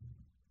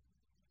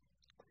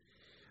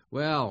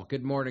Well,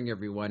 good morning,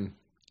 everyone,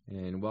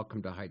 and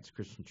welcome to Heights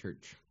Christian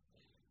Church.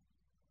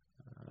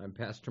 I'm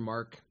Pastor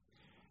Mark,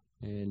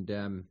 and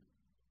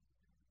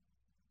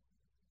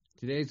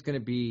today's going to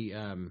be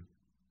a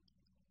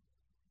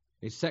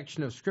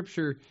section of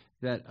Scripture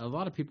that a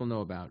lot of people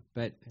know about,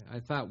 but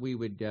I thought we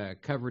would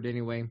cover it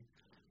anyway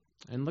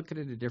and look at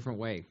it a different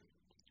way.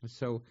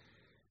 So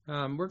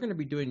we're going to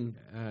be doing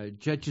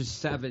Judges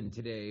 7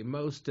 today,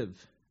 most of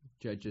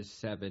Judges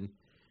 7.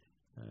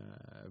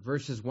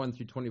 Verses 1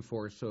 through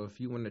 24. So if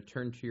you want to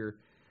turn to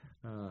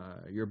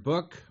your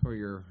book or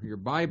your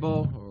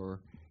Bible or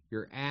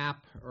your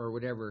app or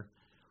whatever,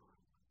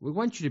 we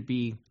want you to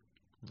be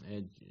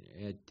at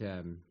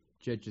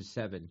Judges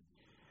 7.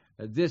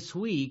 This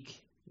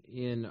week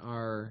in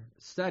our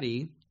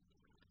study,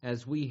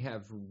 as we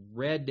have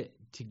read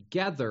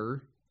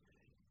together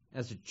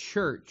as a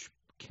church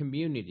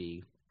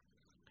community,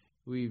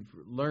 we've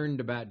learned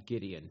about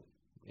Gideon,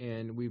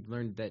 and we've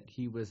learned that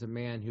he was a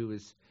man who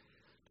was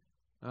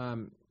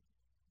he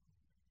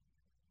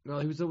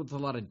was with a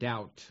lot of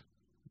doubt,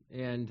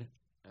 and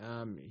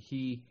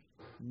he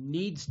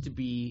needs to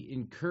be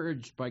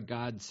encouraged by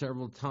God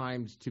several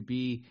times to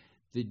be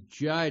the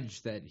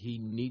judge that he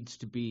needs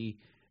to be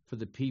for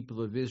the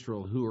people of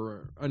Israel who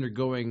are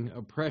undergoing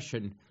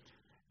oppression.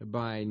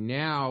 By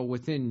now,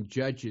 within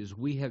Judges,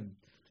 we have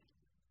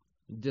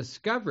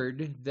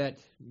discovered that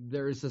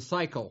there is a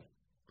cycle.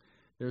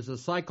 There's a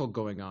cycle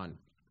going on,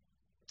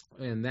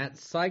 and that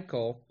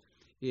cycle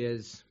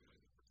is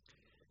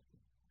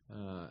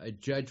a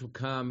judge will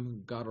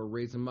come, God will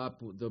raise him up,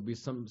 there'll be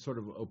some sort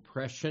of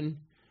oppression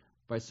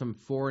by some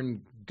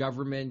foreign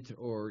government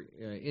or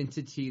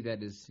entity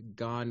that is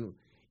gone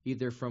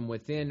either from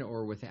within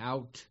or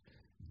without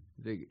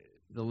the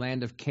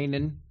land of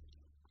Canaan.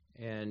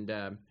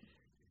 And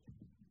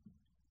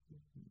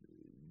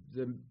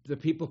the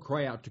people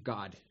cry out to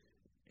God,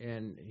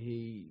 and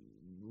he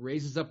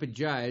raises up a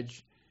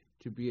judge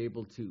to be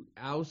able to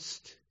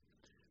oust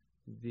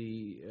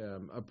the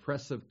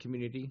oppressive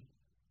community.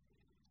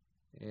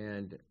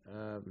 And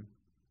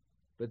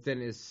but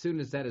then as soon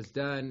as that is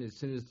done, as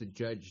soon as the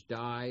judge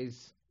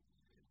dies,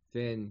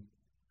 then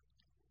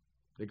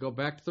they go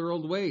back to their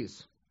old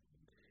ways.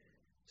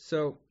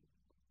 So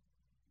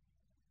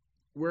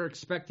we're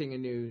expecting a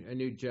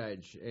new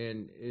judge,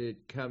 and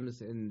it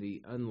comes in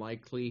the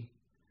unlikely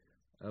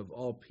of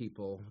all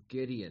people,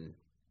 Gideon,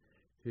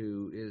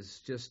 who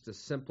is just a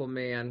simple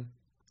man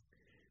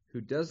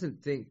who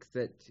doesn't think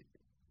that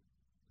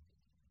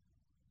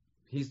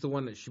he's the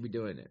one that should be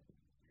doing it.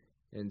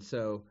 And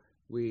so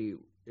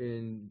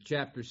in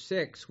chapter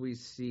 6, we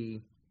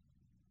see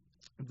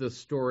the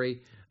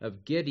story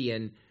of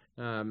Gideon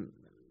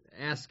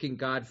asking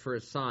God for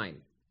a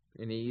sign.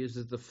 And he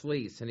uses the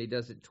fleece, and he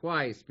does it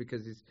twice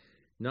because he's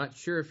not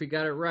sure if he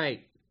got it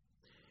right.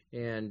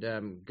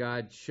 And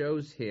God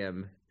shows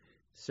him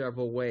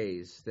several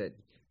ways that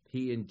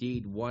he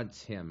indeed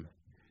wants him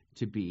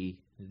to be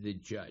the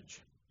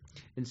judge.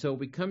 And so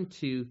we come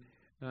to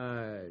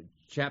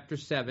chapter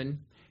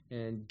 7.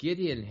 And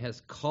Gideon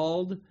has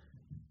called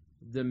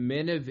the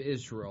men of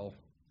Israel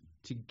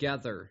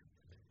together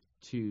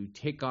to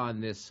take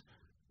on this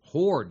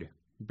horde,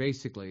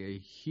 basically a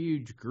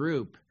huge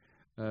group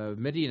of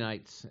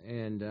Midianites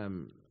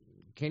and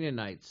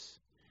Canaanites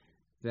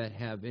that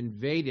have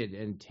invaded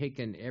and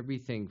taken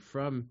everything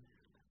from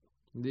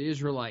the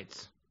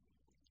Israelites,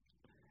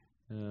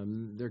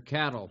 their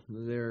cattle,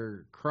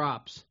 their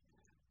crops,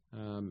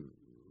 a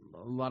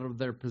lot of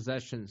their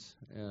possessions.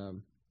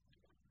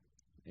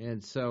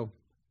 And so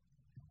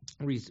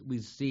we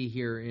see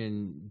here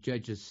in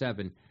Judges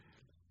 7.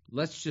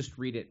 Let's just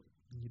read it,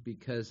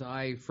 because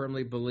I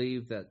firmly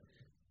believe that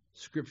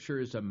Scripture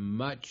is a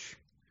much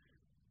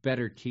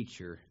better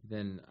teacher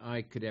than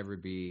I could ever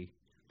be.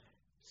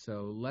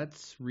 So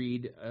let's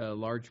read a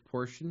large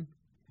portion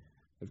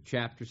of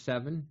chapter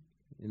 7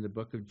 in the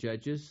book of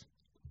Judges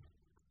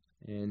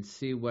and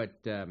see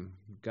what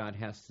God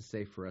has to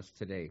say for us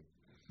today.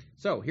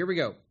 So here we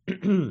go.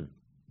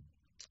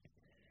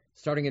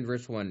 Starting in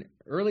verse 1,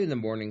 early in the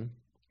morning,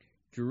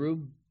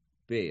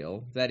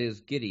 Jerubbaal, that is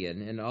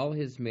Gideon, and all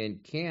his men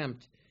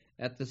camped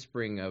at the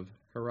spring of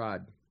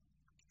Harod.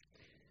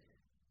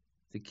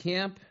 The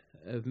camp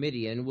of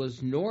Midian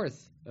was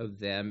north of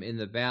them in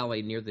the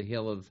valley near the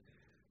hill of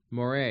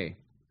Moreh.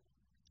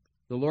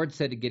 The Lord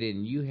said to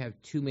Gideon, "You have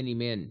too many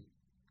men.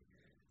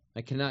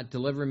 I cannot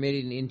deliver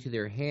Midian into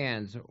their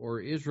hands,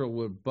 or Israel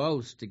will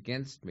boast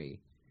against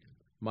me.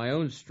 My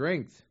own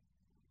strength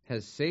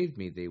has saved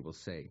me," they will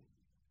say.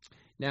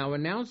 Now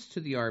announce to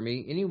the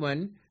army,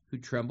 anyone who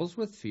trembles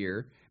with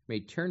fear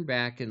may turn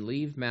back and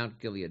leave Mount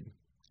Gilead.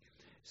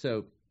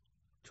 So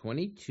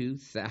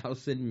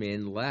 22,000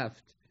 men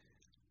left,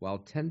 while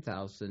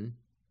 10,000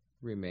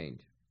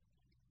 remained.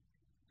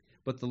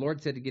 But the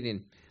Lord said to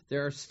Gideon,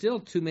 "There are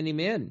still too many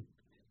men.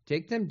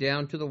 Take them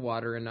down to the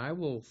water, and I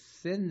will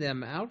thin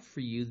them out for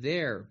you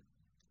there.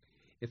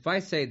 If I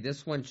say,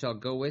 'This one shall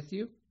go with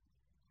you,'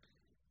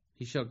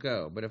 he shall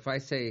go. But if I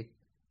say,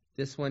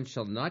 'This one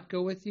shall not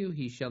go with you,'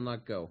 he shall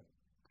not go."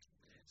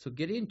 So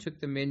Gideon took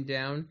the men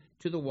down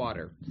to the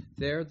water.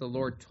 There the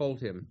Lord told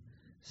him,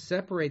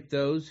 "Separate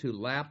those who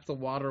lap the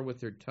water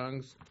with their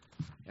tongues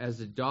as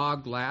a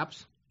dog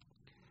laps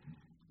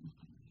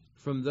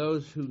from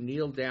those who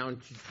kneel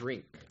down to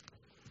drink."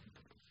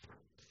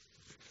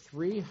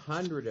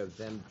 300 of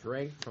them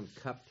drank from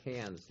cupped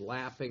hands,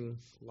 lapping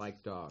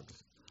like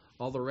dogs.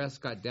 All the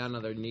rest got down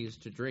on their knees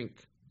to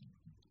drink.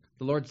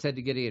 The Lord said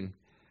to Gideon,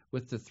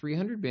 "With the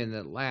 300 men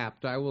that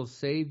lapped, I will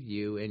save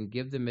you and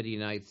give the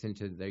Midianites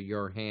into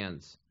your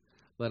hands.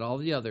 Let all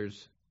the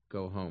others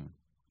go home."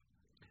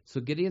 So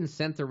Gideon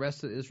sent the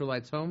rest of the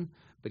Israelites home,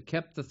 but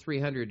kept the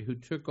 300 who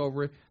took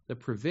over the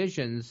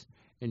provisions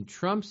and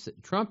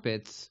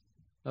trumpets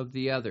of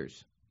the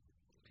others.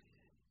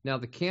 Now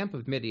the camp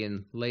of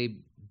Midian lay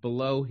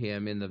below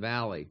him in the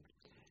valley.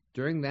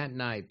 During that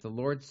night the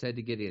Lord said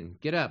to Gideon,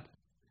 "Get up,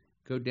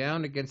 go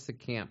down against the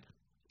camp,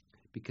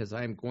 because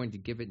I am going to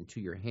give it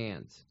into your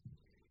hands.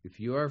 If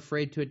you are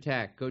afraid to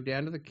attack, go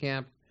down to the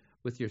camp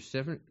with your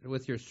servant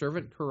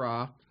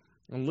Purah,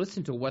 and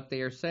listen to what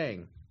they are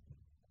saying.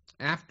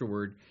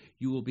 Afterward,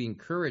 you will be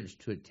encouraged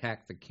to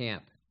attack the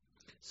camp."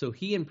 So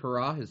he and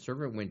Purah, his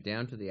servant, went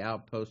down to the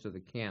outpost of the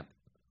camp.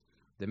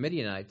 The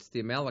Midianites,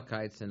 the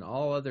Amalekites, and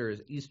all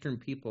other eastern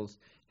peoples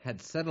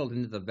had settled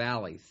into the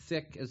valley,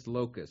 thick as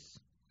locusts.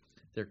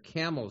 Their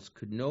camels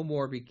could no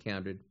more be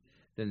counted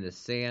than the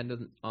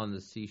sand on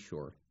the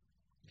seashore.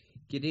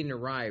 Gideon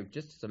arrived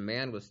just as a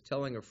man was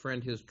telling a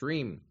friend his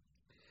dream.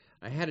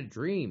 "I had a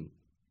dream,"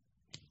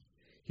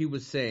 he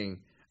was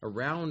saying. "A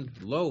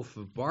round loaf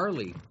of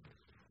barley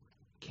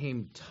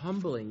came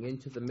tumbling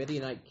into the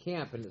Midianite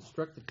camp, and it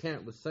struck the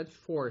tent with such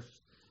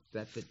force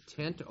that the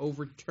tent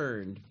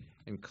overturned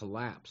and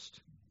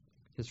collapsed."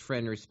 His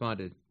friend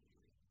responded,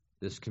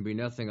 "This can be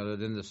nothing other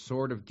than the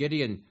sword of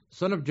Gideon,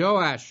 son of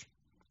Joash,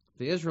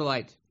 the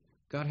Israelite.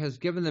 God has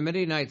given the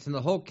Midianites and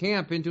the whole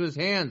camp into his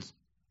hands."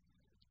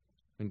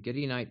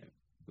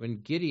 When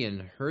Gideon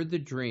heard the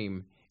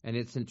dream and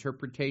its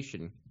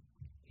interpretation,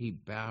 he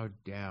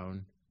bowed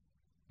down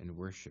and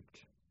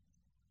worshipped.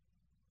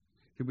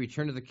 He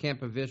returned to the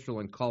camp of Israel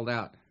and called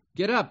out,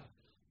 "Get up!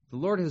 The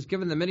Lord has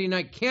given the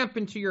Midianite camp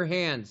into your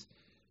hands."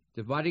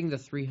 Dividing the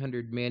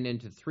 300 men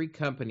into 3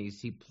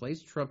 companies, he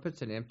placed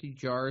trumpets and empty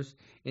jars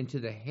into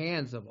the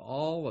hands of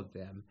all of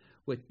them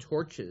with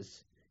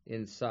torches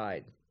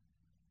inside.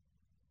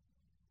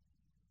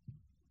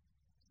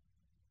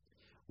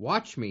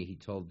 "Watch me," he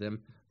told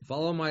them.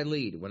 "Follow my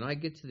lead. When I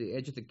get to the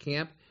edge of the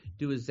camp,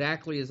 do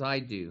exactly as I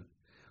do.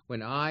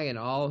 When I and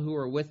all who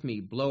are with me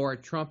blow our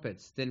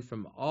trumpets, then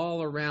from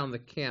all around the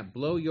camp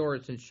blow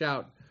yours and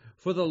shout,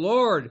 'For the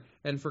Lord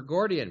and for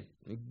Gideon.'"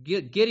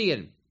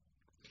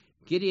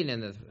 Gideon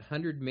and the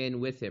 100 men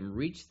with him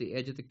reached the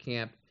edge of the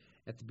camp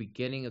at the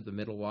beginning of the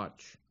middle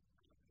watch.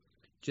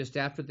 Just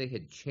after they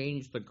had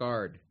changed the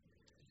guard,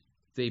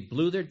 they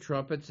blew their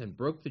trumpets and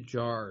broke the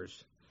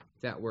jars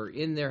that were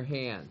in their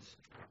hands.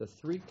 The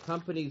 3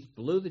 companies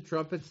blew the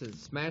trumpets and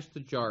smashed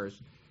the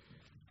jars.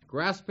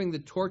 Grasping the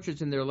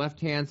torches in their left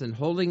hands and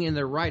holding in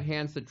their right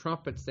hands the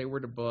trumpets they were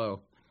to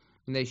blow,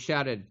 and they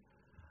shouted,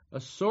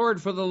 "A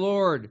sword for the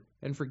Lord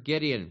and for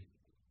Gideon."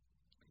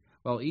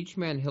 While each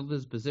man held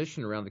his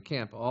position around the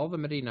camp, all the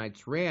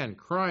Midianites ran,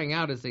 crying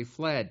out as they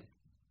fled.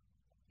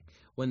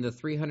 When the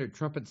 300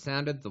 trumpets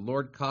sounded, the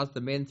Lord caused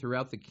the men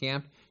throughout the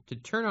camp to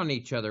turn on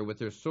each other with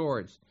their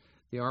swords.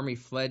 The army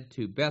fled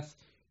to Beth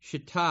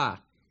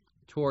Shittah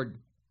toward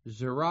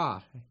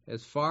Zerah,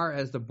 as far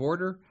as the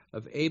border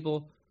of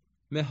Abel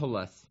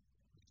Meholeth,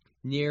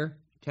 near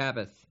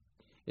Tabbath.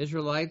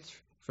 Israelites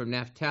from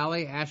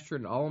Naphtali, Asher,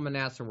 and all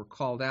Manasseh were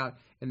called out,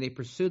 and they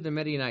pursued the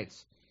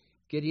Midianites.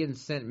 Gideon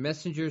sent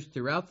messengers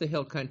throughout the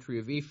hill country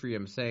of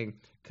Ephraim, saying,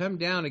 "Come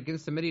down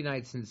against the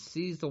Midianites and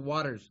seize the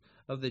waters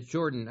of the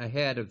Jordan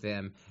ahead of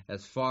them,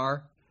 as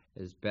far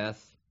as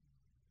Beth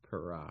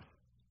Purah."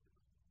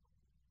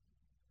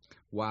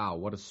 Wow,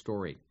 what a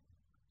story.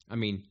 I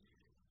mean,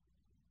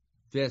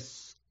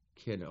 this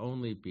can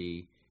only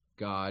be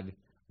God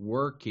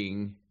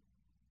working,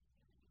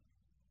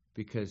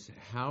 because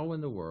how in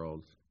the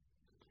world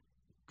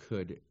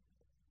could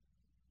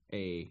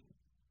a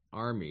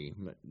army,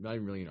 not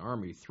even really an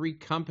army, 3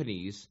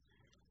 companies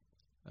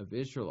of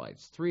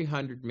Israelites,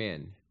 300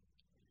 men,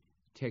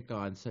 take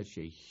on such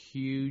a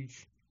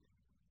huge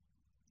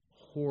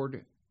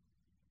horde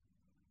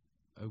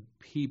of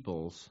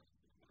peoples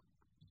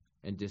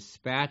and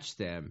dispatch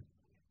them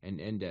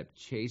and end up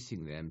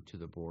chasing them to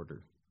the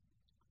border?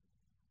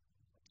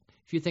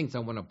 A few things I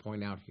want to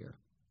point out here.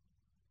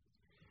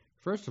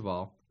 First of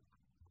all,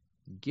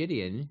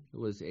 Gideon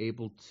was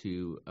able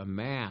to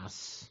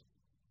amass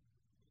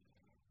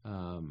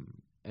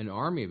an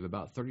army of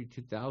about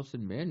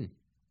 32,000 men.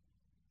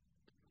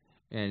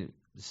 And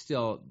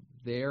still,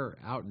 they're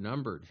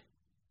outnumbered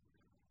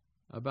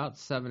about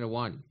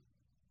 7-1.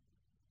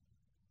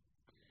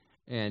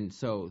 And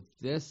so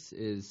this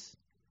is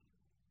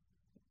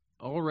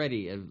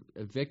already a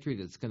victory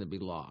that's going to be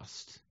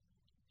lost.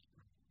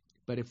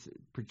 But if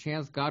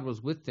perchance God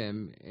was with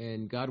them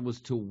and God was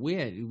to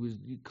win, it was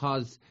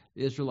cause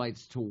the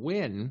Israelites to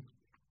win,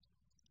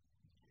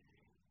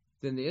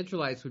 then the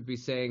Israelites would be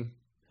saying,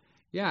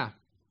 yeah,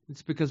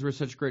 it's because we're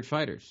such great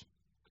fighters.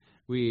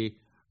 We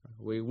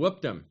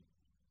whooped them.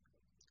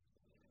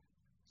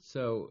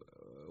 So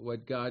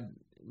what God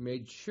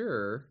made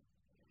sure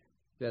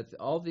that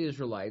all the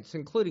Israelites,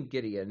 including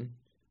Gideon,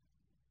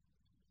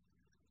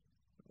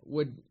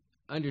 would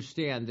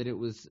understand that it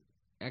was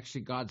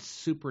actually God's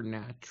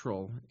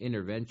supernatural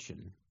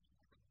intervention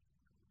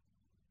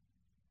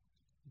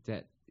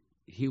that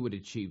he would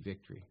achieve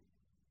victory.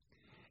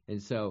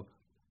 And so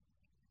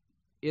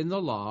in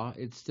the law,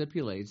 it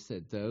stipulates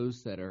that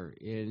those that are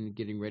in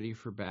getting ready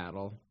for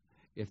battle,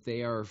 if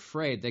they are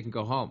afraid, they can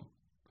go home.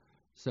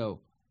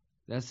 So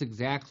that's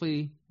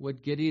exactly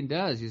what Gideon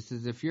does. He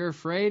says, if you're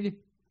afraid,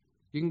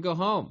 you can go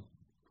home.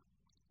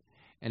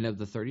 And of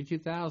the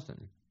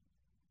 32,000,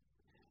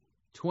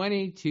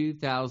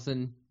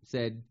 22,000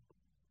 said,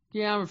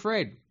 yeah, I'm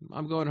afraid.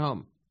 I'm going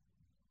home.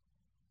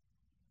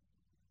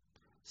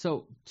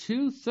 So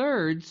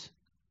 2/3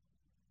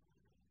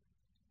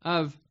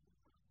 of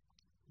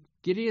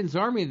Gideon's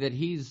army that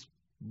he's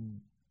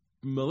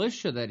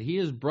militia that he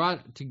has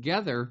brought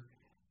together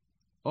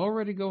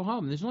already go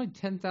home. There's only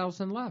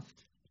 10,000 left.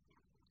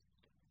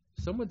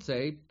 Some would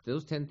say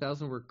those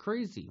 10,000 were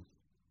crazy.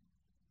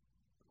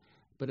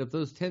 But of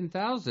those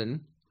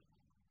 10,000,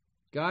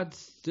 God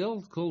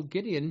still told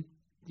Gideon,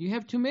 you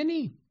have too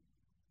many.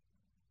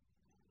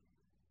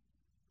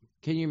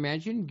 Can you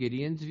imagine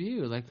Gideon's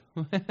view? Like,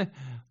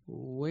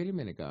 wait a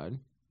minute, God.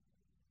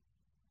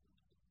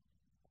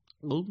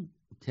 Oh,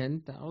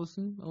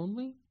 10,000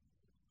 only?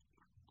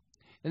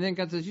 And then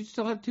God says, you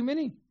still have too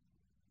many.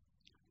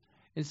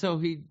 And so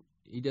he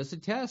does a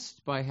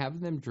test by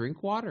having them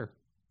drink water.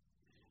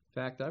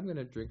 In fact, I'm going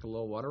to drink a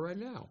little water right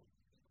now.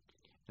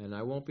 And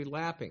I won't be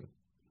lapping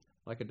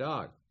like a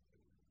dog.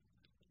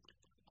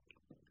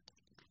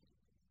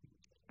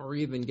 Or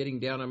even getting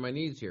down on my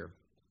knees here.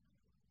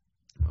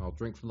 I'll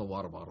drink from the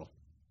water bottle.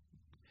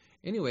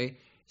 Anyway,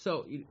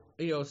 so,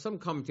 some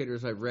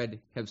commentators I've read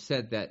have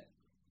said that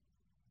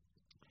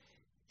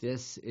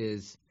this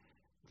is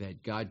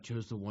that God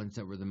chose the ones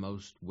that were the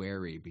most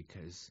wary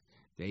because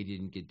they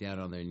didn't get down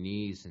on their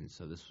knees, and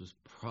so this was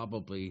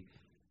probably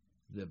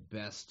the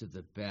best of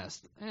the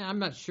best. I'm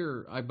not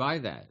sure I buy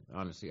that,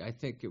 honestly. I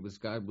think it was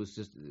God was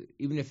just,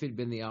 even if it had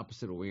been the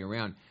opposite way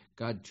around,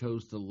 God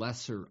chose the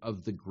lesser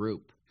of the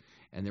group,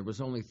 and there was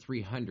only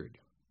 300.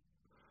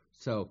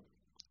 So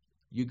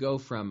you go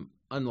from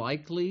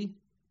unlikely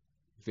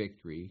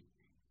victory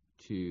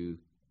to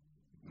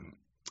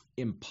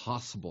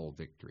impossible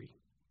victory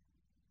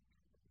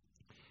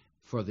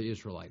for the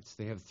Israelites.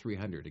 They have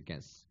 300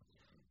 against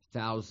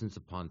thousands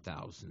upon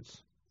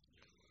thousands.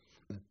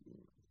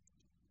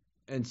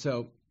 And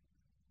so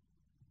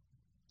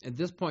at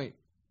this point,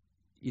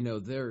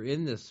 they're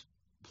in this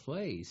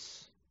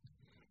place,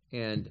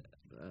 and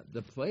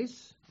the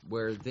place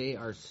where they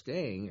are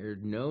staying are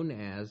known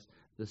as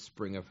the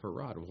Spring of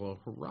Harod. Well,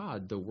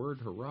 Harod, the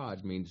word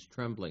Harod means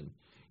trembling.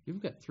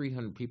 You've got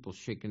 300 people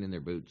shaking in their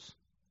boots.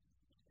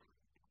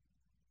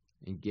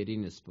 And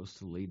Gideon is supposed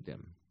to lead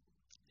them.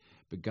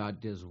 But God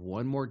does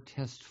one more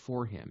test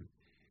for him.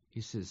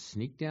 He says,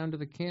 sneak down to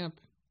the camp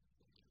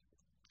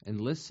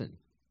and listen.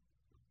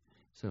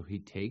 So he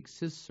takes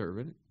his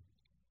servant,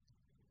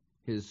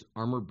 his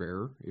armor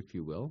bearer, if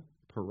you will,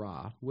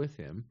 Parah, with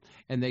him,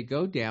 and they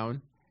go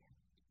down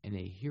and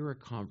they hear a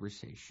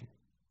conversation.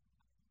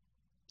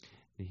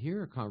 They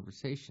hear a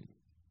conversation.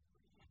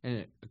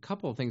 And a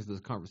couple of things in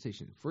this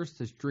conversation. First,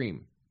 this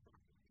dream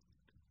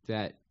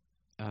that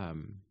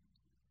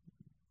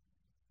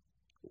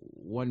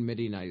one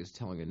Midianite is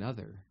telling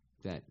another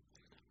that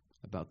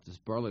about this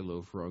barley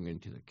loaf rolling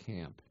into the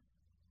camp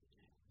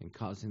and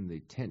causing the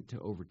tent to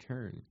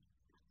overturn.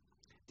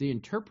 The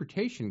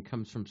interpretation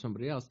comes from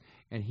somebody else,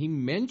 and he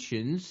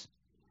mentions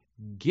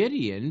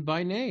Gideon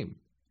by name.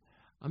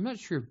 I'm not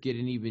sure if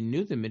Gideon even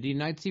knew the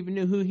Midianites even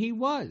knew who he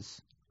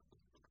was.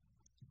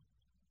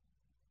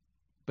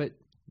 But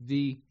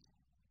the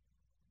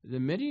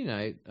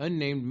Midianite,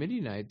 unnamed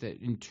Midianite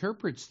that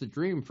interprets the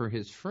dream for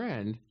his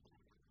friend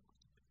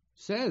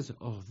says,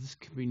 oh, this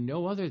could be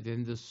no other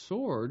than the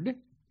sword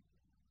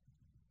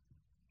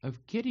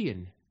of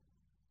Gideon.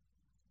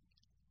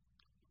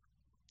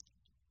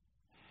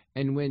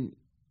 And when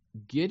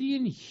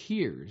Gideon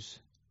hears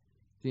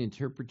the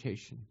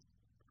interpretation,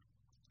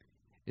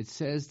 it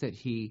says that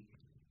he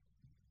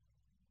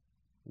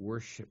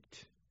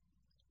worshipped.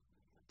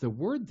 The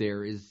word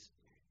there is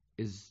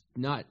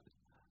not,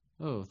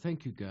 oh,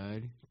 thank you,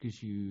 God,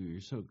 because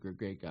you're so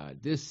great,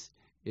 God. This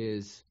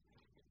is,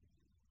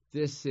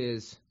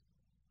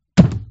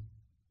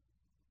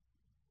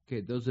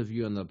 okay, those of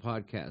you on the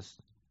podcast,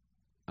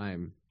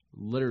 I'm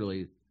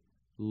literally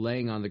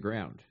laying on the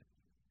ground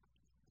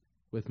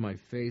with my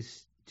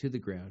face to the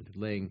ground,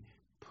 laying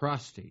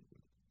prostrate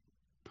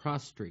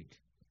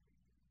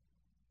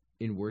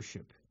in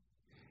worship.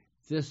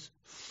 This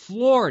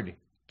floored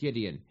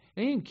Gideon.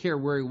 And he didn't care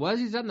where he was.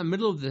 He's out in the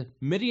middle of the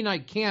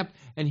Midianite camp,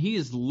 and he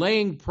is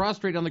laying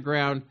prostrate on the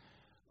ground,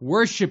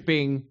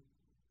 worshiping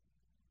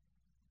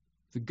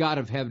the God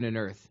of heaven and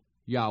earth,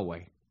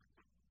 Yahweh.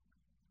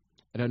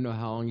 I don't know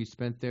how long he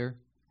spent there,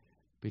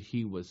 but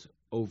he was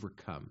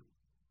overcome.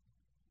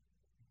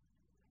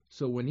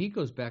 So when he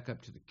goes back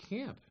up to the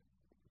camp,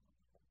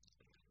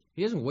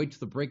 he doesn't wait till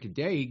the break of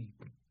day. He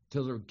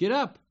tells her, get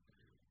up,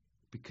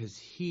 because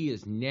he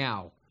is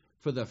now,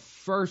 for the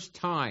first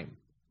time,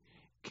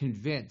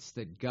 convinced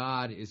that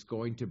God is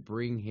going to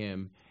bring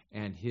him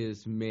and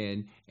his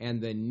men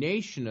and the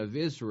nation of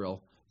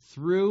Israel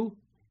through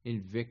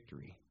in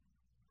victory.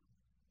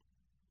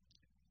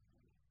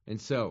 And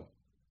so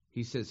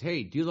he says,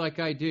 hey, do like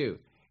I do.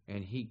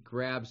 And he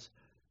grabs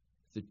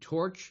the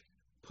torch,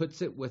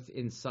 puts it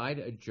inside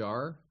a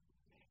jar,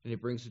 and he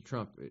brings a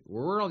trumpet.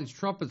 Where all these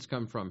trumpets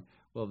come from?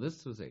 Well,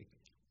 this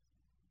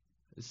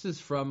is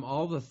from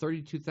all the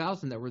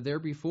 32,000 that were there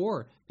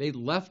before. They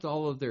left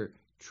all of their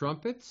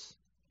trumpets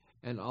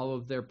and all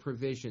of their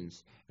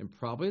provisions. And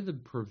probably the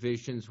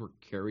provisions were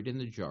carried in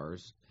the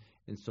jars.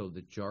 And so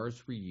the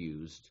jars were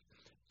used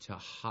to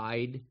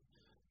hide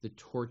the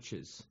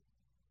torches.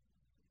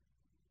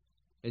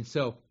 And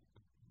so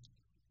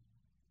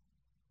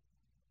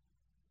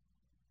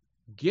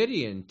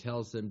Gideon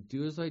tells them,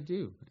 do as I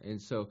do.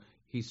 And so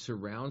he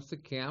surrounds the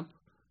camp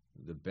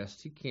the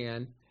best he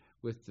can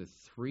with the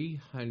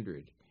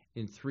 300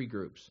 in 3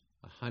 groups,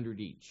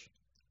 100 each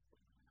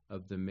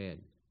of the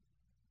men.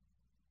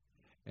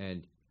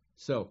 And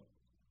so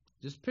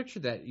just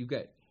picture that you've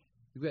got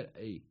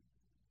a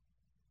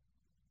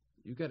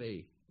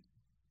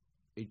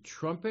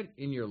trumpet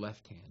in your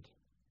left hand,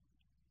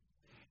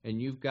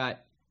 and you've got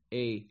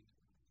a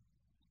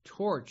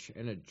torch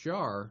and a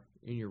jar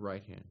in your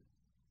right hand.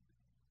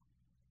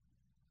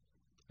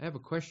 I have a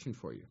question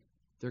for you.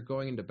 They're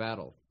going into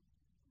battle.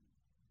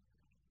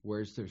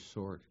 Where's their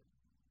sword?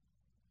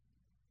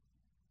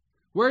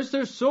 Where's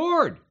their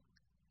sword?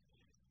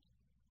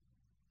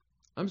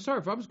 I'm sorry,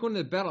 if I was going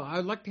to the battle,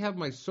 I'd like to have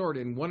my sword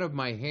in one of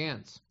my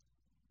hands.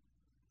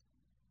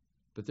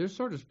 But their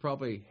sword is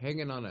probably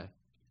hanging on a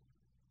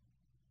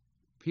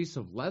piece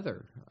of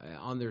leather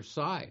on their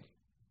side,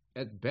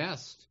 at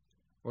best,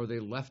 or they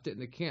left it in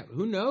the camp.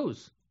 Who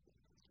knows?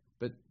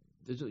 But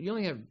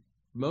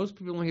most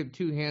people only have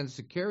 2 hands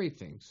to carry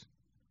things.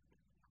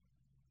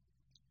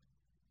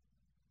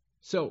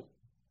 So,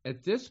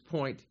 at this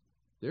point,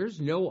 there's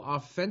no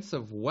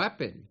offensive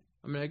weapon.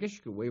 I mean, I guess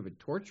you could wave a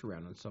torch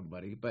around on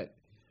somebody, but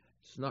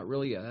it's not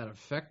really that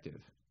effective.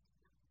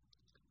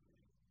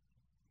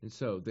 And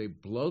so they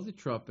blow the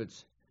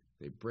trumpets,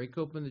 they break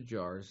open the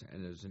jars,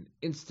 and there's an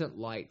instant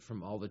light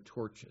from all the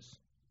torches.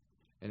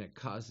 And it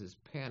causes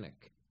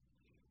panic.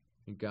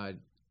 And God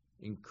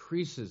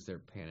increases their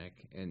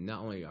panic. And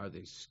not only are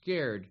they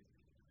scared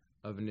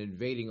of an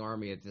invading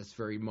army at this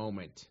very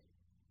moment,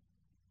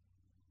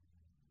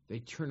 they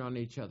turn on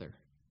each other.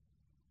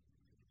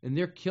 And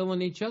they're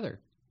killing each other.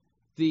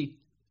 The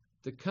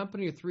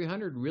company of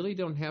 300 really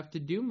don't have to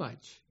do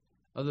much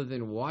other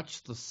than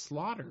watch the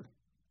slaughter.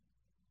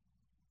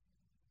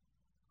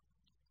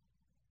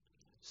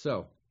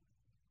 So,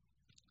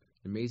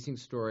 amazing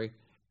story.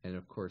 And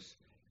of course,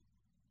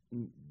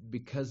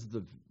 because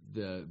of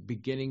the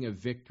beginning of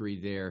victory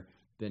there,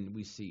 then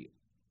we see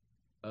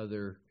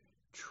other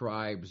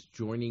tribes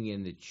joining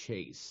in the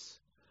chase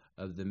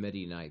of the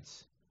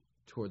Midianites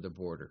toward the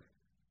border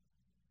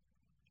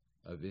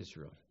of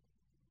Israel.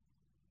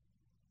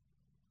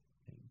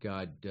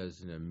 God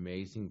does an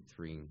amazing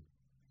thing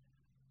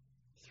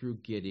through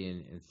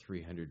Gideon and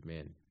 300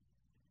 men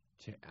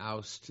to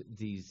oust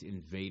these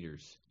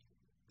invaders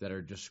that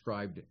are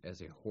described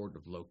as a horde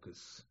of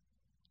locusts.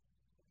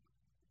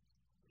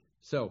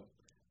 So,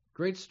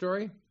 great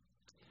story.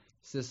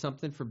 Is this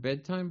something for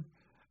bedtime?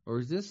 Or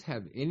does this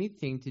have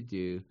anything to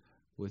do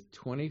with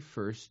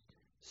 21st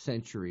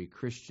century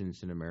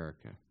Christians in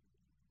America?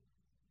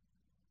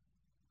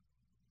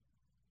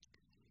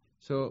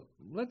 So,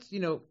 let's,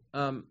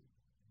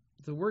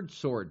 the word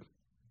sword.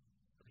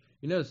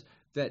 You notice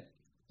that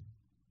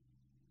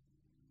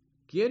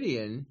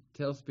Gideon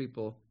tells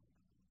people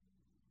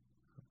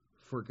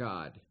for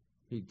God.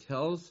 He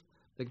tells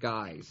the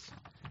guys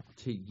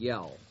to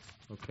yell,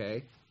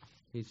 okay?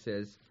 He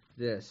says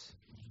this.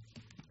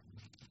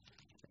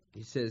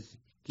 He says,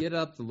 get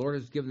up, the Lord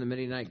has given the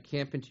Midianite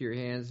camp into your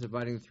hands,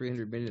 dividing the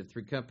 300 men into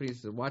 3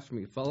 companies. So watch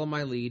me, follow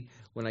my lead.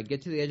 When I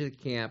get to the edge of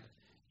the camp,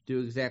 do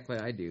exactly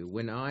I do.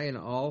 When I and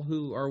all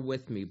who are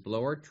with me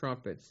blow our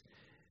trumpets,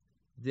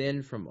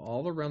 then from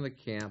all around the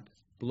camp,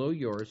 blow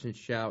yours and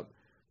shout,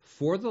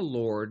 for the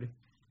Lord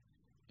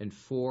and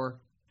for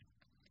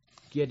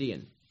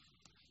Gideon.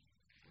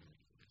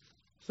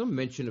 Some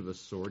mention of a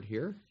sword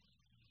here.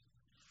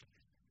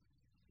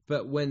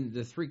 But when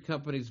the 3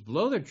 companies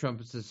blow their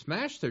trumpets and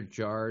smash their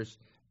jars,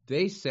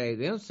 they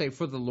don't say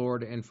for the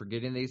Lord and for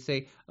Gideon, they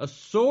say a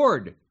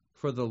sword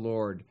for the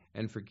Lord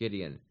and for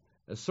Gideon.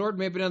 A sword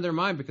may have been on their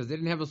mind because they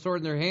didn't have a sword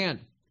in their hand.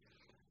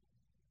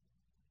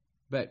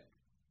 But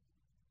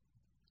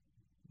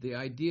the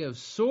idea of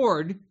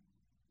sword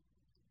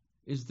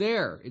is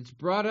there. It's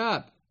brought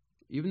up.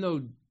 Even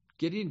though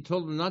Gideon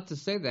told them not to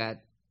say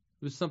that,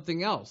 it was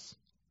something else.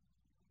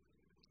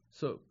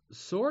 So,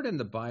 sword in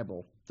the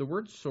Bible, the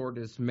word sword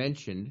is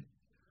mentioned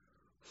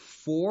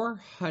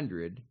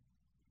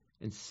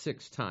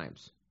 406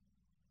 times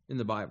in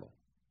the Bible.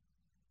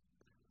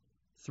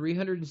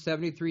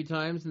 373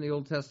 times in the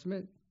Old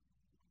Testament,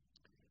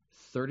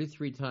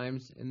 33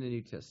 times in the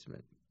New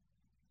Testament,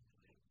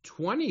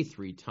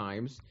 23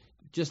 times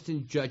just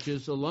in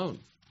Judges alone.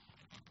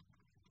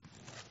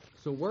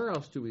 So where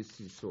else do we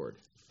see sword?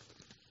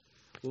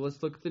 Well,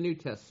 let's look at the New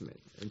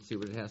Testament and see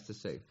what it has to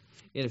say.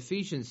 In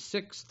Ephesians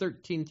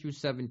 6:13 through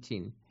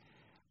 17,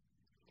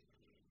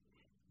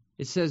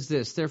 it says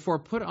this, "Therefore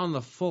put on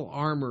the full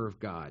armor of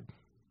God,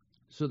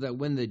 so that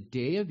when the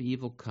day of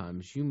evil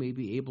comes, you may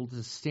be able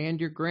to stand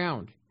your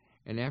ground.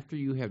 And after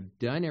you have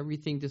done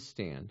everything to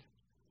stand,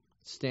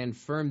 stand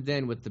firm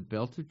then with the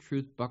belt of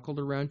truth buckled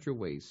around your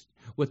waist,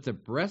 with the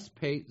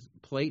breastplate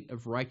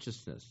of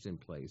righteousness in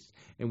place,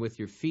 and with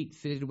your feet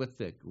fitted with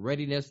the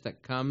readiness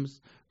that comes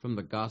from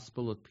the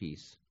gospel of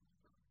peace.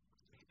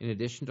 In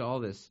addition to all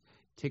this,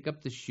 take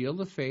up the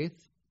shield of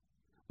faith,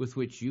 with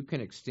which you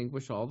can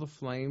extinguish all the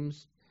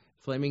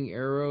flaming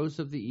arrows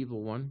of the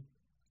evil one,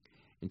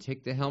 and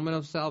take the helmet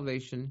of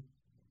salvation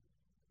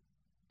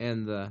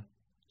and the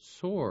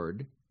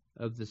sword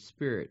of the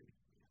Spirit,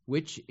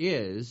 which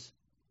is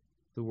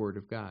the Word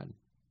of God."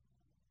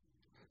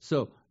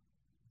 So,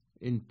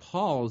 in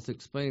Paul's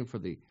explaining for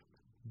the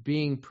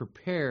being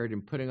prepared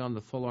and putting on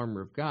the full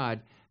armor of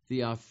God,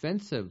 the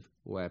offensive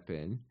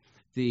weapon,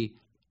 the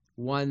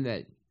one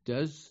that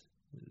does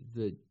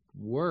the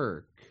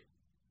work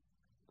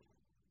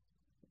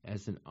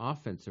as an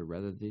offensive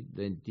rather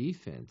than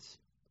defense,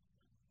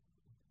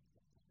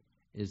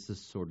 is the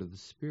sword of the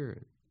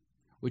Spirit,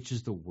 which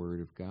is the Word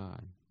of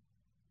God.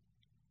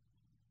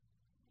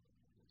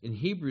 In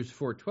Hebrews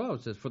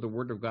 4:12 it says, "For the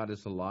Word of God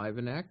is alive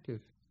and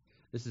active."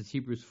 This is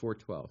Hebrews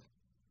 4:12.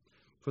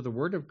 "For the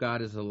Word of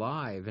God is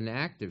alive and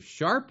active,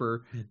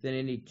 sharper than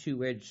any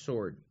two-edged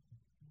sword.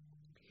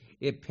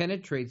 It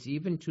penetrates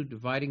even to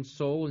dividing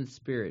soul and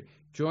spirit,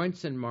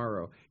 joints and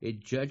marrow. It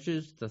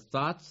judges the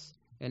thoughts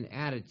and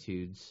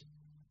attitudes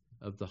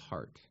of the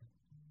heart."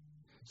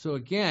 So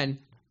again,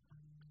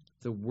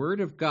 the Word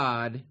of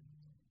God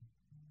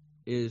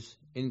is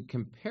in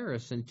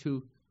comparison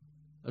to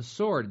a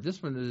sword.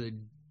 This one is a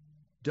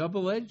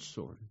double-edged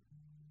sword.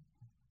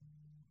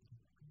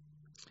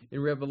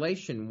 In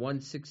Revelation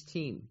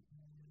 1:16,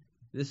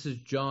 this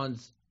is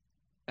John's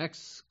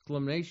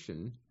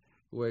exclamation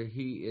where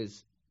he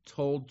is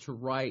told to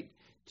write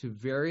to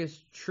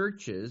various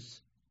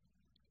churches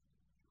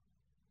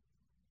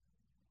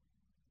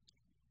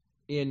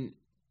in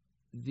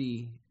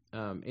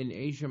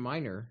Asia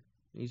Minor.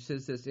 He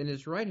says this, in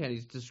his right hand,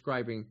 he's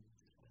describing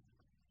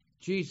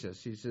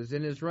Jesus. He says,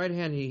 "In his right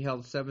hand he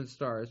held 7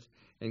 stars,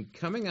 and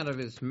coming out of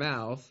his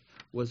mouth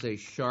was a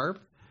sharp,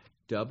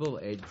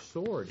 double-edged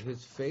sword.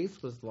 His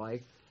face was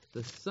like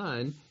the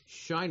sun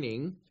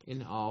shining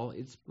in all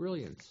its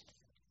brilliance."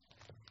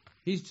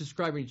 He's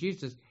describing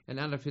Jesus, and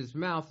out of his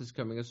mouth is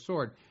coming a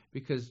sword,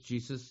 because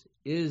Jesus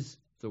is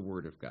the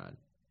Word of God.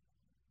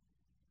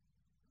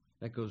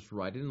 That goes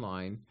right in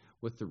line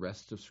with the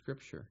rest of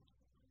Scripture.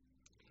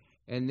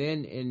 And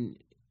then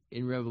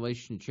in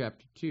Revelation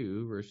chapter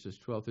 2, verses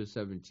 12 through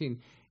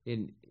 17,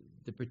 in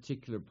the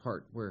particular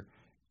part where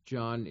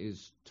John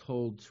is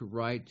told to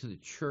write to the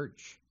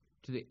church,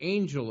 to the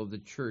angel of the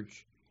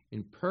church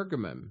in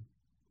Pergamum,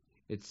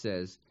 it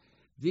says,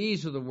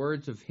 "These are the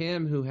words of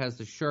him who has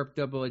the sharp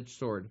double-edged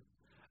sword.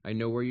 I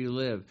know where you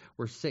live,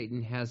 where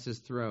Satan has his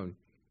throne,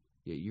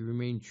 yet you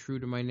remain true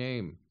to my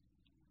name.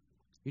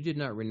 You did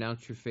not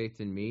renounce your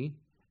faith in me,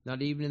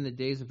 not even in the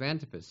days of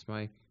Antipas,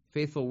 my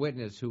faithful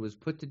witness, who was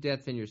put to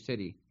death in your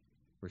city,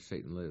 where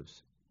Satan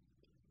lives.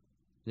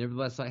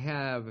 Nevertheless, I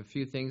have a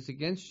few things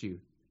against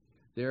you.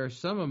 There are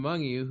some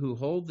among you who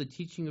hold the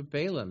teaching of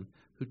Balaam,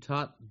 who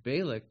taught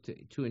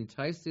Balak to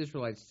entice the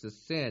Israelites to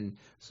sin,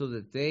 so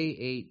that they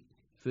ate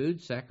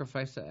food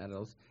sacrificed to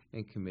idols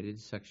and committed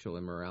sexual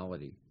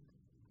immorality.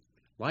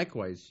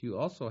 Likewise, you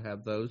also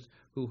have those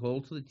who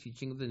hold to the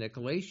teaching of the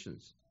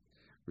Nicolaitans.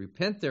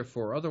 Repent,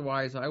 therefore,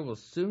 otherwise I will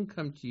soon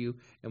come to you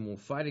and will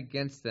fight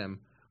against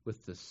them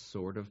with the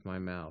sword of my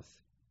mouth.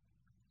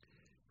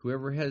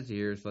 Whoever has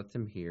ears, let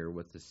them hear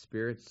what the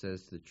Spirit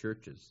says to the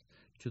churches.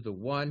 To the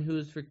one who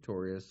is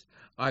victorious,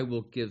 I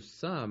will give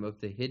some of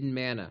the hidden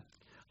manna.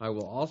 I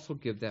will also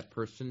give that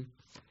person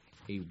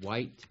a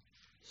white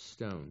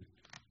stone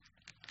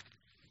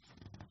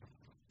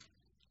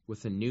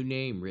with a new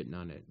name written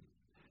on it,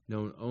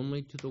 known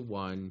only to the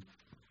one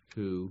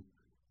who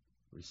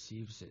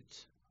receives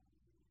it."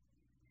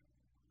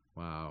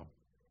 Wow.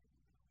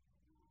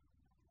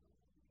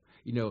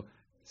 You know,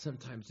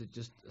 sometimes it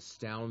just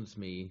astounds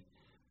me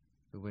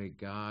the way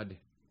God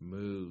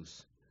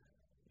moves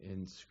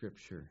in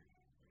Scripture.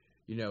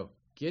 You know,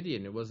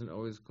 Gideon, it wasn't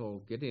always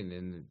called Gideon.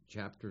 In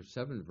chapter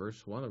 7,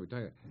 verse 1 that we're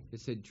talking about, it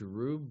said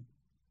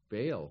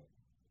Jerubbaal,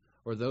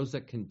 or those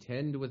that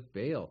contend with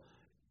Baal.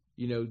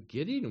 You know,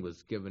 Gideon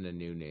was given a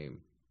new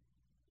name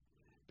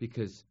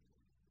because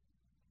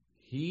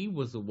he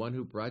was the one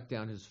who brought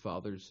down his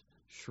father's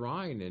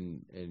shrine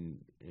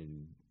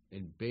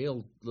and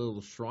Baal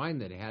little shrine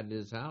that he had in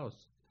his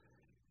house.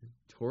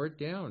 tore it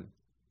down.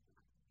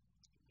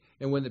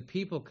 And when the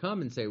people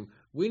come and say,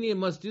 we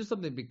must do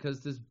something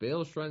because this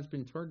Baal shrine's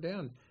been torn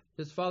down,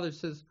 his father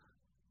says,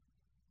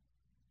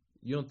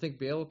 you don't think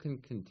Baal can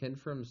contend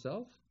for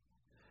himself?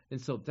 And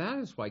so that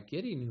is why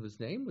Gideon, whose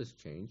name was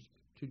changed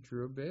to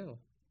Jerubbaal.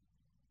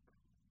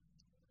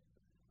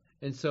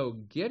 And so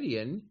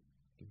Gideon,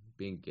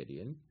 being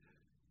Gideon,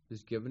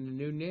 is given a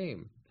new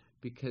name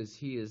because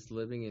he is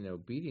living in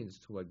obedience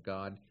to what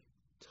God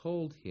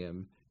told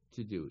him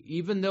to do.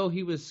 Even though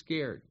he was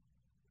scared,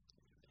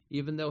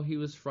 even though he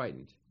was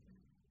frightened,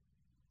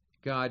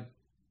 God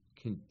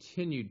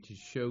continued to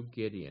show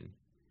Gideon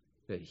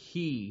that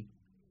he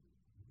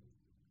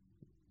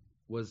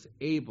was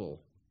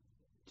able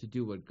to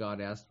do what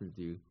God asked him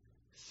to do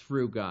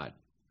through God.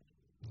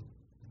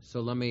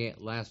 So let me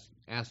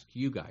ask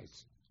you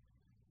guys,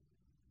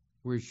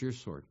 where's your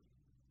sword?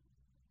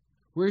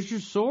 Where's your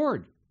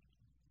sword?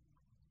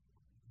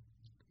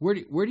 Where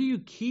do you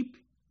keep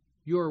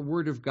your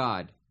word of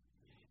God?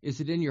 Is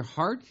it in your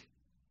heart?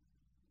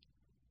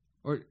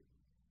 Or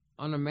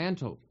on a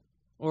mantle?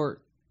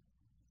 Or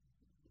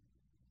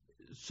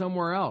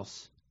somewhere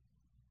else?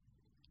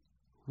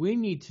 We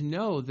need to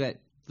know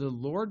that the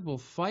Lord will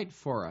fight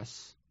for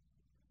us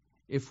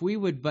if we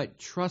would but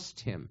trust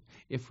him,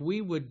 if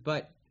we would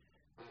but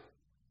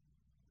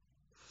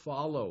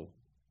follow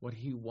what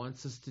he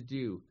wants us to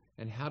do.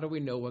 And how do we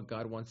know what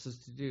God wants us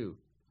to do?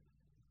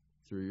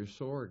 Through your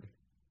sword,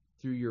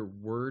 through your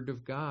word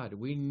of God.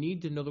 We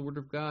need to know the word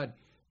of God.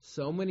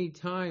 So many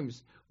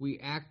times we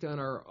act as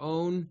our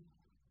own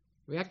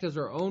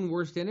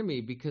worst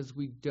enemy because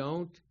we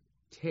don't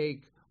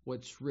take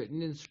what's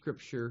written in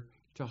Scripture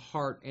to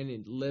heart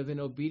and live in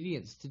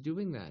obedience to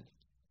doing that.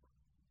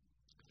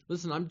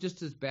 Listen, I'm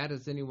just as bad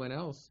as anyone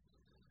else.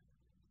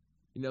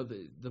 You know,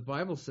 the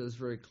Bible says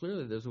very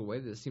clearly there's a way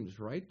that seems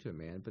right to a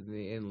man, but in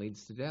the end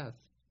leads to death.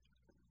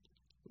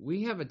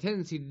 We have a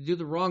tendency to do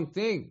the wrong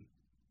thing,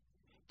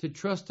 to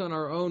trust on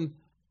our own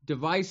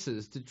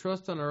devices, to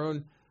trust on our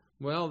own,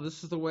 well,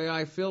 this is the way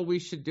I feel we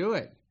should do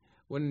it,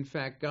 when in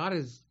fact God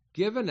has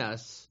given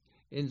us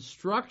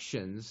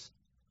instructions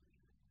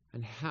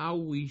on how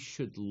we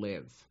should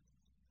live.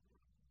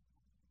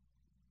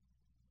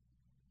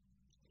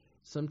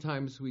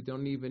 Sometimes we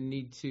don't even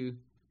need to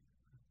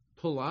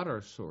pull out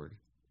our sword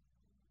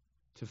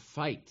to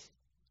fight,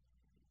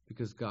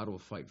 because God will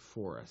fight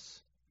for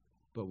us.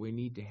 But we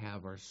need to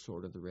have our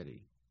sword at the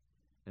ready,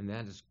 and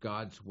that is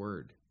God's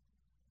word.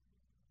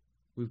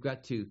 We've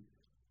got to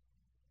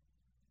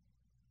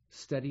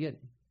study it.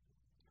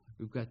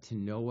 We've got to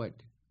know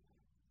it.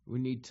 We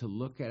need to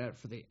look at it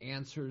for the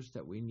answers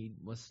that we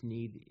must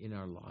need in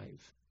our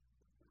life.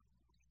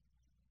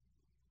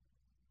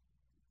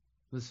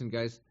 Listen,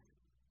 guys,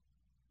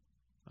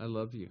 I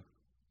love you.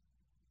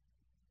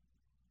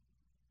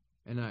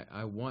 And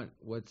I want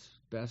what's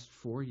best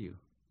for you.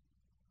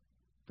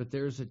 But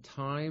there's a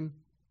time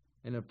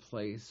and a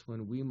place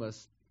when we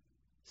must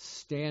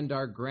stand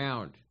our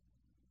ground.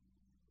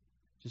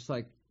 Just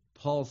like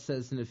Paul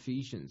says in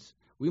Ephesians,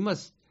 we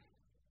must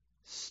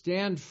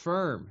stand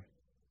firm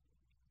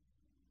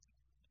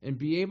and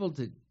be able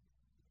to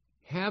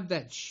have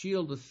that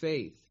shield of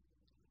faith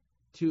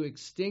to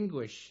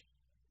extinguish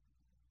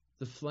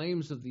the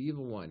flames of the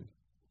evil one,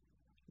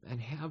 and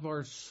have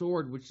our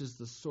sword, which is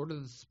the sword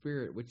of the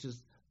Spirit, which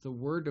is the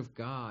Word of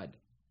God.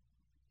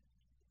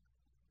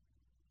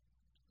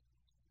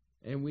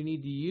 And we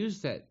need to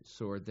use that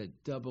sword,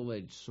 that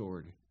double-edged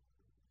sword,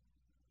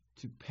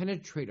 to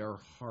penetrate our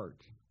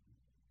heart,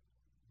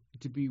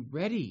 to be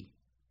ready.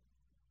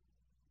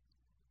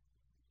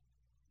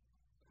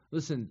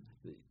 Listen,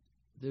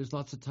 there's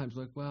lots of times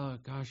like, well,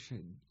 gosh,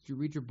 did you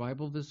read your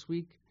Bible this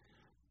week?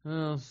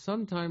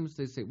 Sometimes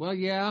they say, well,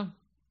 yeah,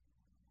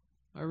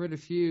 I read a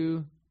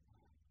few,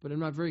 but I'm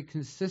not very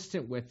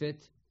consistent with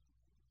it.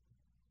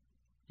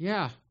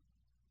 Yeah,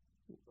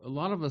 a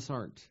lot of us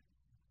aren't.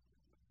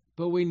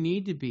 But we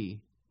need to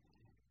be.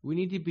 We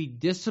need to be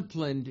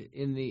disciplined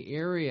in the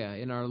area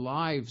in our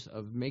lives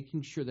of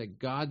making sure that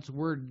God's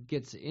word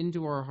gets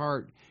into our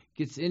heart,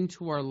 gets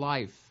into our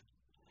life,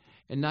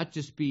 and not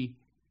just be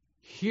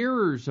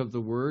hearers of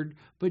the word,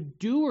 but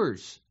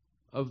doers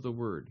of the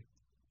word.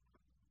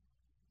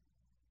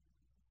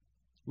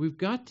 We've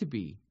got to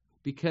be,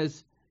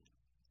 because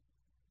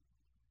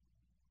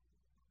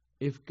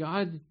if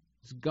God's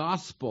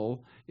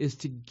gospel is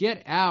to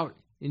get out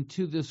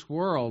into this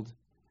world,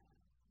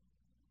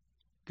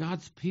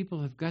 God's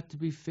people have got to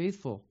be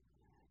faithful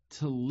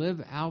to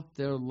live out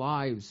their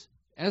lives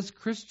as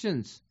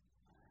Christians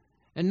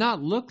and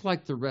not look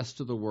like the rest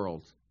of the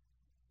world.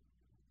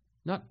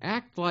 Not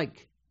act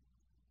like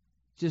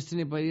just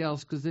anybody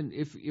else, because then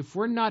if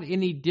we're not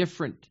any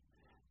different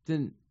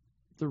than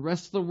the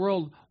rest of the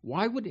world,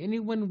 why would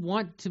anyone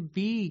want to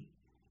be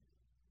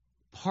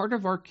part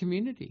of our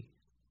community?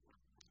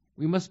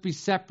 We must be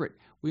separate.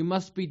 We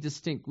must be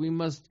distinct. We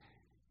must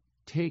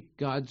take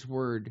God's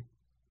word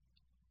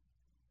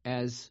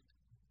as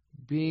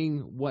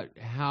being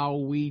how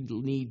we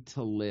need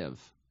to live.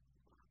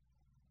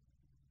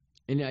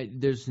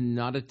 And there's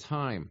not a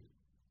time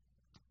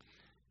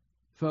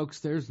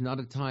Folks, there's not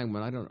a time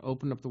when I don't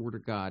open up the Word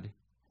of God.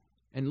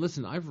 And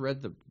listen, I've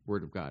read the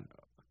Word of God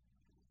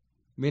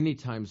many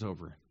times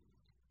over.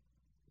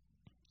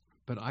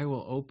 But I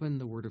will open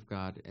the Word of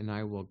God and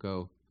I will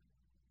go,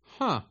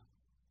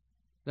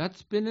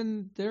 that's been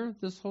in there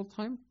this whole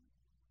time?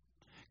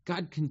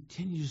 God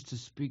continues to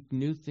speak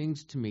new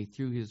things to me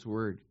through His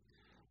Word.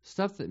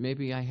 Stuff that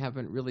maybe I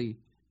haven't really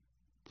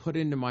put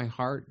into my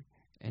heart,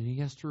 and He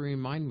has to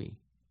remind me.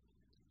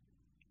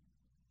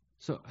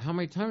 So how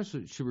many times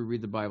should we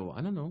read the Bible?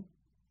 I don't know.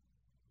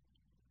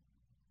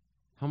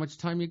 How much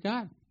time you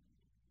got?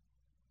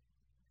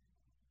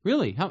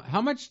 Really,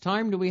 how much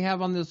time do we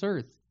have on this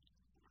earth?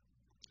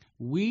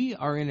 We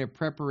are in a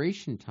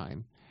preparation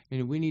time,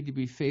 and we need to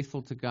be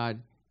faithful to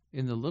God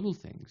in the little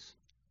things.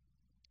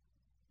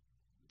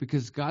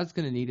 Because God's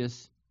going to need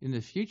us in the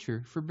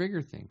future for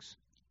bigger things.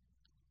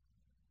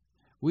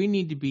 We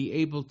need to be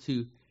able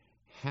to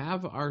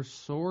have our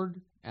sword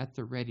at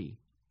the ready.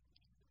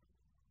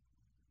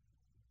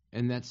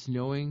 And that's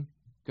knowing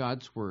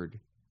God's Word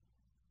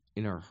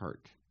in our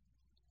heart.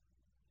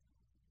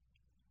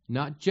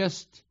 Not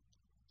just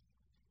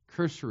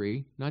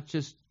cursory, not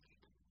just,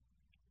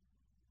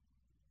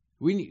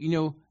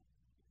 in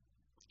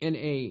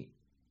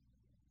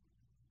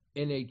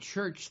a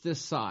church this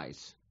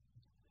size,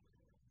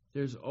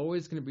 there's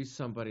always going to be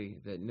somebody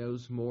that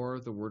knows more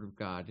of the Word of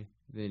God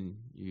than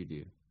you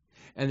do.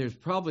 And there's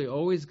probably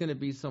always going to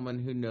be someone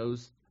who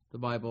knows the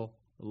Bible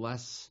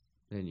less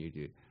than you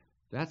do.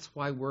 That's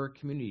why we're a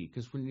community,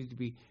 because we need to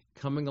be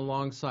coming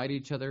alongside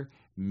each other,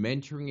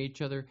 mentoring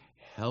each other,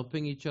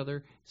 helping each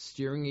other,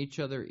 steering each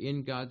other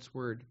in God's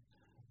Word.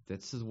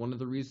 This is one of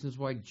the reasons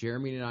why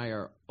Jeremy and I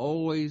are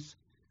always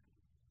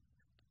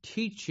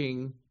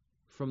teaching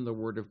from the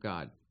Word of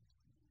God.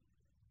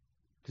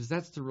 Because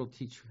that's the real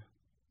teacher.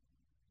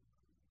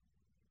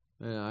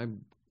 And I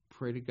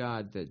pray to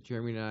God that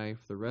Jeremy and I,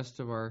 for the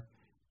rest of our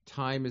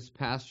time as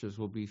pastors,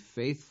 will be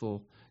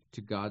faithful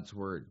to God's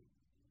Word.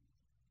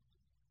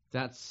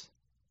 That's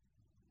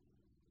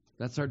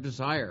our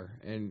desire,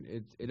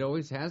 and it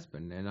always has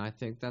been. And I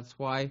think that's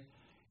why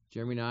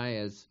Jeremy and I,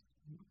 as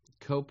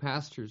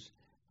co-pastors,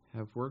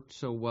 have worked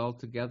so well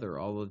together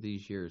all of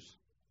these years.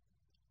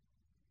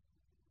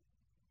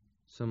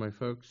 So my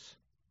folks,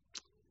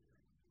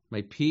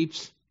 my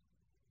peeps,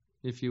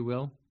 if you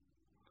will,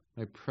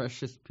 my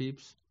precious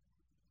peeps,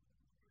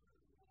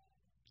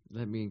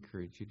 let me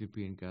encourage you to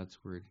be in God's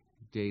Word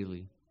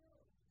daily,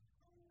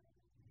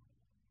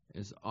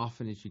 as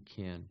often as you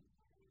can.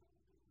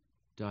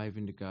 Dive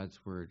into God's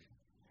Word,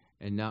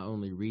 and not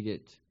only read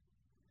it,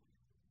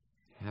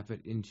 have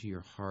it into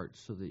your heart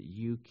so that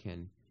you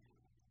can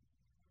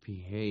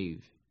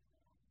behave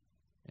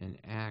and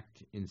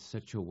act in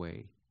such a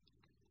way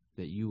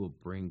that you will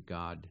bring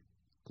God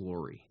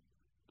glory.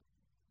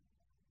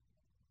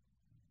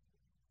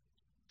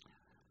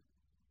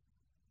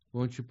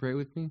 Won't you pray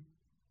with me?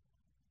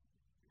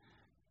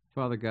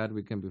 Father God,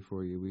 we come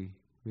before you.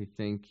 We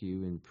thank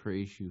you and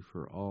praise you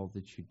for all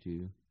that you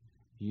do.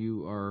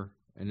 You are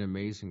an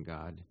amazing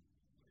God.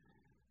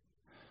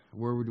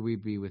 Where would we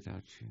be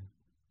without you?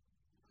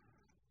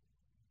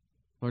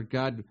 Lord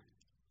God,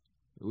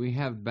 we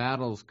have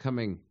battles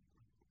coming,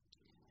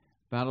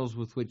 battles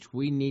with which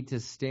we need to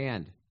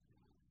stand.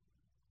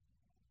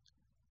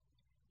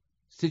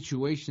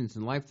 Situations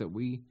in life that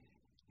we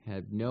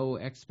had no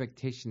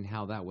expectation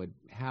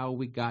how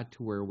we got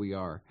to where we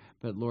are.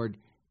 But Lord,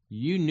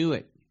 you knew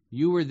it.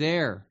 You were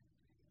there.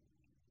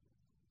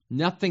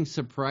 Nothing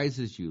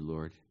surprises you,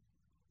 Lord.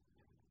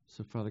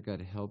 So Father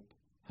God,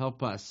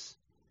 help us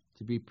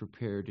to be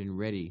prepared and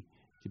ready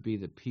to be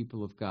the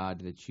people of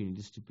God that you need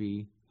us to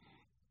be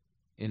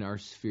in our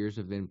spheres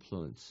of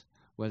influence,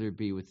 whether it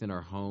be within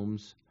our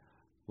homes,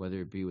 whether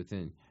it be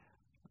within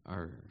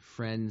our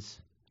friends,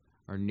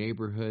 our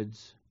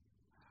neighborhoods,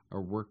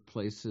 our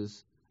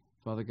workplaces.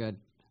 Father God,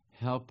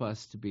 help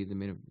us to be the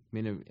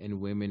men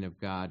and women of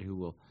God who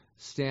will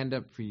stand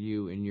up for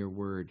you in your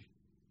word.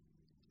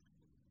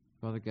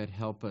 Father God,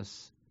 help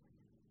us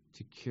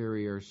to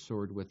carry our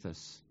sword with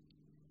us,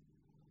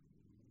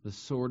 the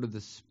sword of the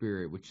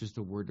Spirit, which is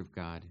the Word of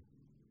God.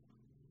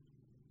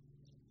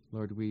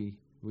 Lord, we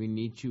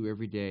need you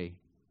every day.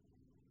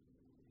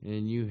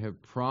 And you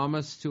have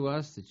promised to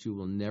us that you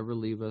will never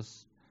leave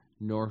us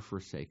nor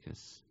forsake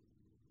us.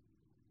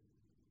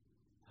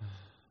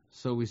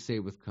 So we say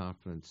with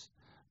confidence,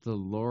 the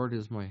Lord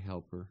is my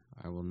helper.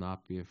 I will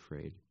not be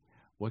afraid.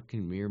 What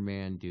can mere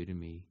man do to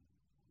me?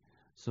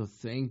 So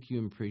thank you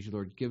and praise you,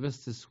 Lord. Give us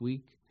this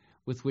week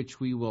with which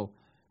we will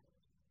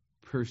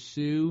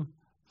pursue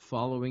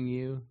following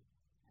you,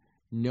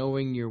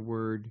 knowing your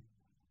word.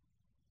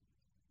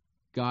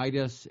 Guide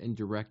us and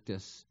direct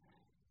us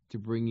to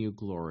bring you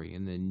glory.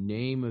 In the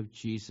name of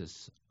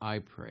Jesus, I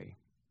pray.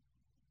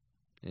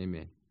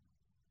 Amen.